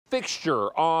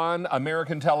fixture on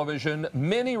American television,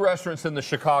 many restaurants in the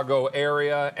Chicago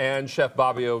area, and Chef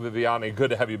Fabio Viviani. Good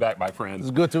to have you back, my friend.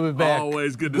 It's good to be back.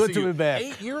 Always good to see you. Good to be back.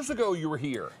 8 years ago, you were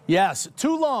here. Yes,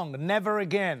 too long, never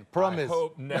again, promise. I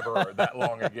hope never that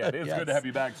long again. It's good to have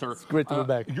you back, sir. It's great to be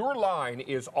back. Your line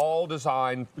is all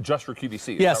designed just for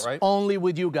QVC, is yes, that right? Only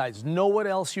with you guys. Nowhere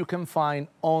else you can find,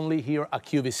 only here at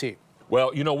QVC.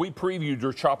 Well, you know, we previewed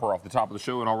your chopper off the top of the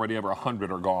show, and already over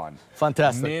 100 are gone.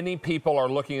 Fantastic. Many people are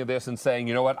looking at this and saying,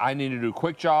 you know what, I need to do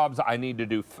quick jobs, I need to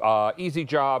do easy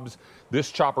jobs. This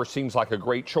chopper seems like a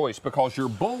great choice because your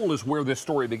bowl is where this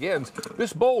story begins.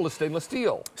 This bowl is stainless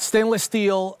steel. Stainless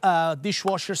steel,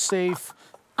 dishwasher safe,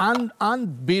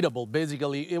 unbeatable,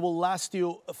 basically. It will last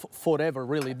you forever,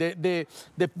 really. The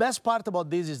best part about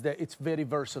this is that it's very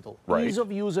versatile. Right. Ease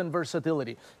of use and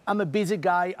versatility. I'm a busy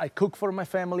guy. I cook for my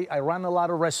family. I run a lot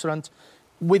of restaurants.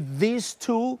 With these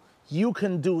two, you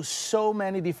can do so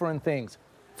many different things.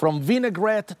 From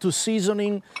vinaigrette to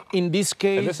seasoning, in this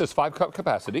case. And this is 5-cup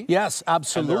capacity. Yes,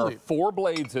 absolutely. And there are 4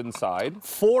 blades inside.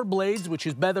 4 blades, which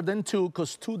is better than 2,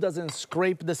 because 2 doesn't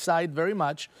scrape the side very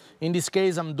much. In this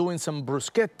case, I'm doing some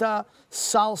bruschetta,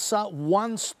 salsa,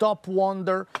 one-stop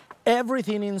wonder,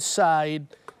 everything inside.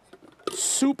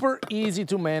 Super easy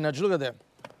to manage. Look at that.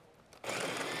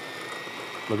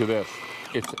 Look at this.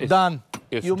 It's done.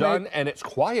 It's done, and it's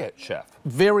quiet, Chef.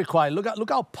 Very quiet. Look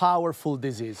how powerful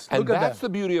this is. And look at that's that. the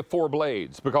beauty of 4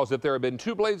 blades, because if there had been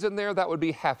 2 blades in there, that would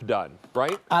be half done,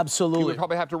 right? Absolutely. You would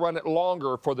probably have to run it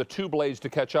longer for the 2 blades to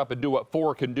catch up and do what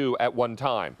 4 can do at one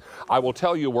time. I will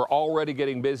tell you, we're already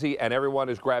getting busy, and everyone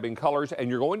is grabbing colors, and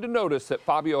you're going to notice that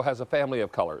Fabio has a family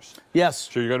of colors. Yes.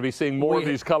 So you're going to be seeing more of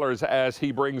these colors as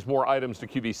he brings more items to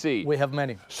QVC. We have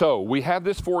many. So we have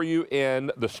this for you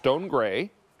in the stone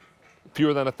gray.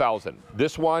 Fewer than 1,000.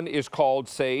 This one is called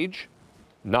Sage,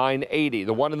 $9.80.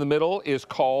 The one in the middle is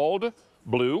called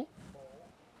Blue,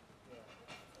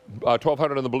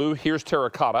 $1,200 in the blue. Here's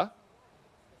Terracotta,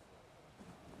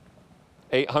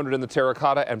 $800 in the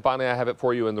terracotta, and finally I have it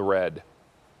for you in the red,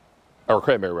 or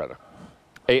cranberry rather.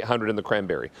 $800 in the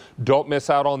cranberry. Don't miss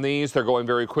out on these. They're going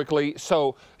very quickly.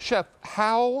 So, Chef,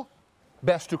 how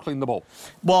best to clean the bowl?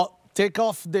 Well, take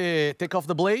off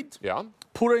the blade. Yeah.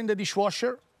 Put it in the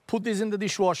dishwasher. Put this in the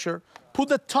dishwasher, put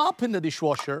the top in the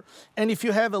dishwasher, and if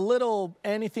you have a little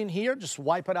anything here, just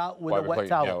wipe it out with a wet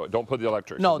towel. No, don't put the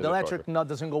electric. No, the electric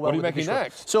doesn't go well. What are you with making the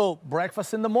next? So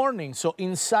breakfast in the morning. So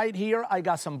inside here, I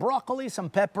got some broccoli, some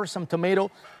pepper, some tomato,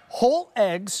 whole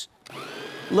eggs,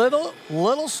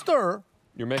 little stir.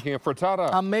 You're making a frittata.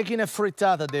 I'm making a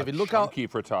frittata, David. Look how chunky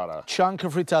frittata. Chunky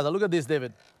frittata. Look at this,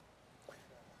 David.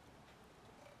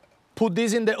 Put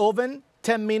this in the oven.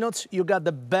 10 minutes, you got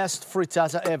the best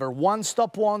frittata ever.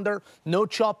 One-stop wonder, no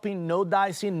chopping, no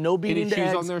dicing, no beating the eggs. Any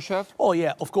cheese on there, Chef? Oh,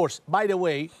 yeah, of course. By the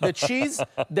way, the cheese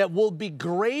that will be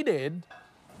grated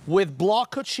with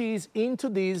block of cheese into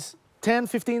these 10,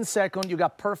 15 seconds, you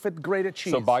got perfect grated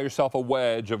cheese. So buy yourself a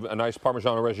wedge of a nice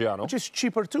Parmigiano Reggiano. Which is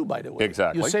cheaper too, by the way.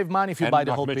 Exactly. You save money if you buy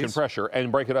the whole piece. And not to mention pressure,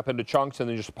 and break it up into chunks, and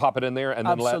then just pop it in there, and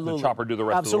then let the chopper do the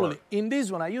rest of the work. In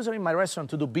this one, I use it in my restaurant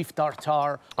to do beef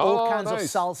tartare, all kinds of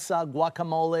salsa,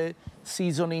 guacamole,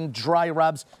 seasoning, dry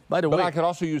rubs. By the way, but I could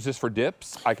also use this for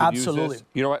dips. I could use this.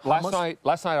 You know what?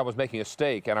 Last night I was making a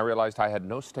steak, and I realized I had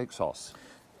no steak sauce.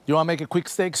 You want to make a quick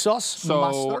steak sauce? So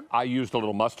mustard? I used a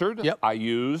little mustard. Yep. I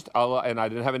used, and I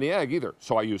didn't have any egg either.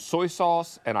 So I used soy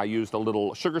sauce, and I used a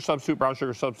little sugar substitute, brown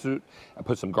sugar substitute. I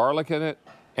put some garlic in it,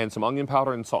 and some onion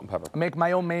powder and salt and pepper. I make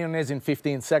my own mayonnaise in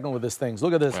 15 seconds with these things.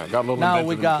 Look at this. Yeah, got a little now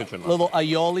we got a little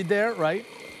aioli there, right?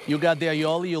 You got the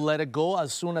aioli, you let it go.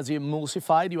 As soon as it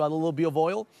emulsified, you add a little bit of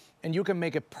oil, and you can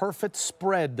make a perfect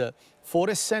spread for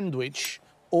a sandwich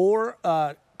or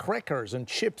crackers and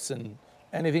chips and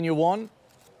anything you want.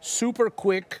 Super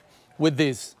quick with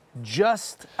this,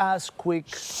 just as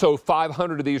quick. So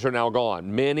 500 of these are now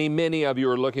gone. Many of you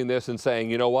are looking at this and saying,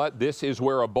 you know what, this is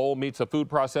where a bowl meets a food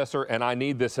processor, and I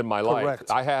need this in my life.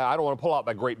 I don't want to pull out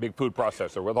that great big food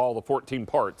processor with all the 14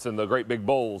 parts and the great big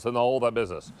bowls and all that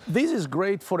business. This is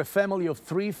great for a family of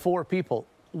 3, 4 people.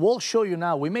 We'll show you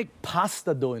now. We make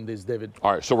pasta doing this, David.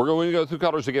 All right, so we're going to go through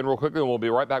colors again real quickly, and we'll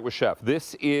be right back with Chef.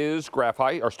 This is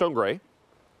graphite, or stone gray.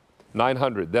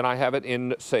 $900. Then I have it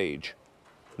in sage,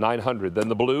 $900. Then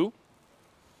the blue,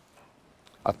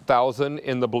 $1,000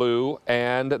 in the blue,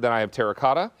 and then I have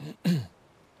terracotta,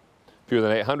 fewer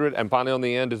than 800, and finally on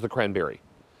the end is the cranberry,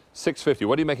 $650.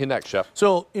 What are you making next, Chef?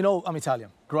 So, you know, I'm Italian.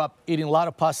 Grew up eating a lot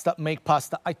of pasta, make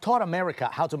pasta. I taught America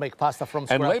how to make pasta from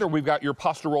scratch. And later we've got your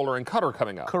pasta roller and cutter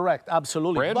coming up. Correct,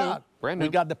 absolutely. Brand new. We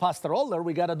got the pasta roller,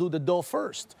 we got to do the dough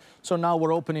first. So now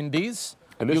we're opening these.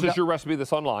 And this is your recipe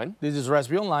that's online? This is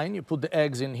recipe online. You put the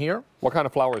eggs in here. What kind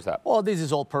of flour is that? Well, this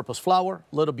is all-purpose flour,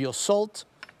 a little bit of salt.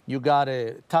 You got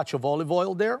a touch of olive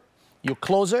oil there. You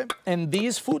close it, and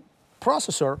this food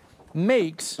processor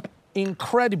makes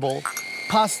incredible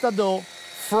pasta dough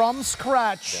from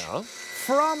scratch. Yeah.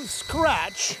 From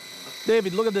scratch.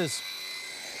 David, look at this.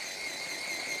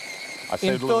 I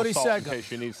saved a little salt in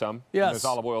case you need some. Yes. And there's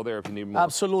olive oil there if you need more.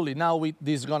 Absolutely. Now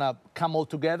this is gonna come all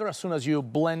together as soon as you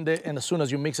blend it and as soon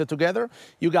as you mix it together.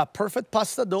 You got perfect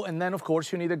pasta dough, and then of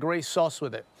course you need a great sauce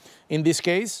with it. In this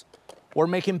case, we're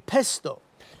making pesto.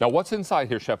 Now what's inside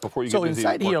here, Chef, before you get busy? So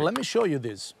inside here, let me show you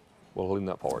this. We'll lean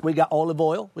that forward. We got olive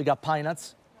oil, we got pine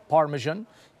nuts, Parmesan,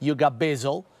 you got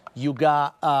basil, you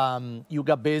got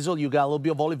basil, you got a little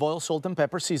bit of olive oil, salt and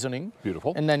pepper seasoning.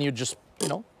 Beautiful. And then you just,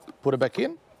 put it back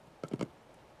in.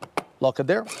 Lock it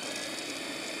there.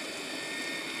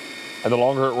 And the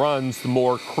longer it runs, the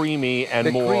more creamy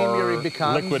and more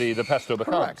liquidy the pesto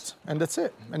becomes. Correct. And that's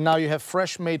it. And now you have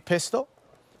fresh made pesto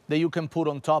that you can put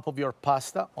on top of your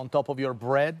pasta, on top of your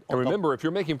bread. And remember, if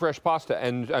you're making fresh pasta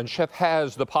and Chef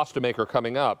has the pasta maker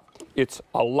coming up, it's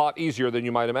a lot easier than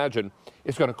you might imagine.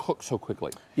 It's going to cook so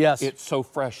quickly. Yes. It's so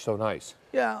fresh, so nice.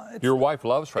 Yeah. Your wife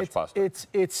loves fresh pasta.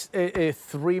 It's a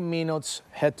 3 minutes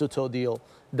head-to-toe deal.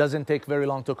 Doesn't take very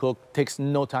long to cook, takes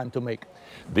no time to make.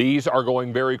 These are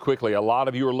going very quickly. A lot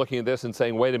of you are looking at this and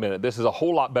saying, wait a minute, this is a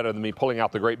whole lot better than me pulling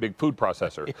out the great big food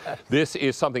processor. Yes. This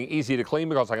is something easy to clean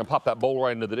because I can pop that bowl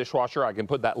right into the dishwasher. I can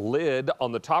put that lid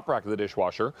on the top rack of the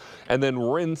dishwasher and then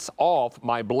rinse off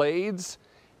my blades.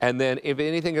 And then if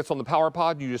anything gets on the power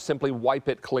pod, you just simply wipe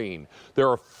it clean. There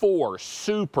are 4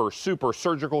 super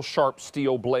surgical sharp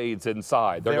steel blades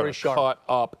inside. They're going to cut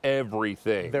up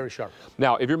everything. Very sharp.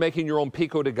 Now, if you're making your own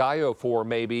pico de gallo for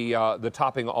maybe the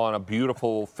topping on a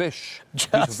beautiful fish,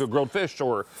 piece of grilled fish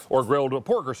or grilled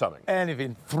pork or something.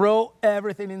 Anything. Throw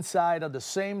everything inside at the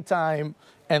same time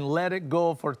and let it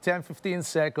go for 10-15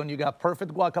 seconds. You got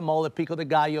perfect guacamole, pico de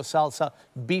gallo, salsa,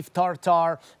 beef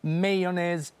tartare,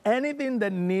 mayonnaise, anything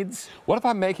that needs. What if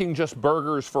I'm making just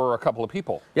burgers for a couple of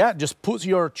people? Yeah, just put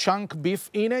your chunk beef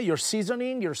in it, your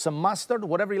seasoning, some mustard,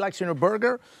 whatever you like in your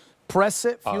burger. Press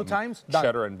it a few times. Done.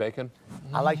 Cheddar and bacon?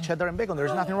 I like cheddar and bacon.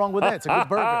 There's nothing wrong with that. It's a good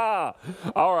burger.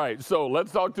 All right, so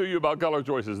let's talk to you about color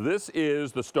choices. This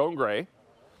is the stone gray,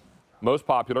 most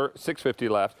popular, $6.50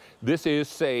 left. This is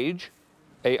sage,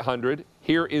 $800.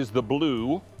 Here is the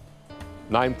blue,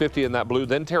 $9.50 in that blue.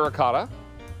 Then terracotta,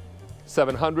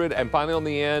 $700. And finally on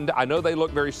the end, I know they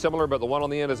look very similar, but the one on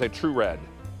the end is a true red.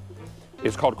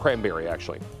 It's called cranberry,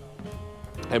 actually.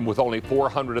 And with only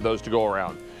 400 of those to go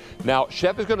around. Now,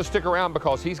 Chef is going to stick around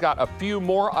because he's got a few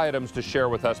more items to share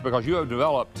with us because you have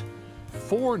developed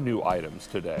 4 new items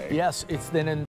today. Yes, it's an